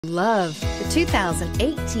Love the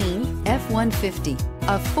 2018 F-150.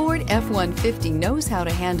 A Ford F-150 knows how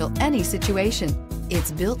to handle any situation.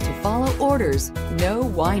 It's built to follow orders, no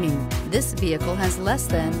whining. This vehicle has less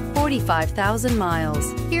than 45,000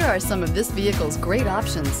 miles. Here are some of this vehicle's great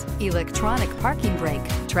options: electronic parking brake,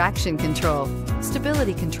 traction control,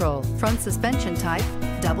 stability control, front suspension type,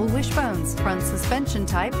 double wishbones, front suspension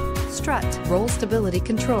type, strut, roll stability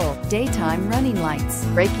control, daytime running lights,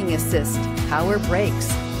 braking assist, power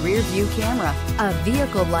brakes, rear view camera. A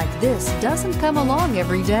vehicle like this doesn't come along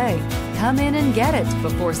every day. Come in and get it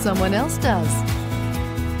before someone else does.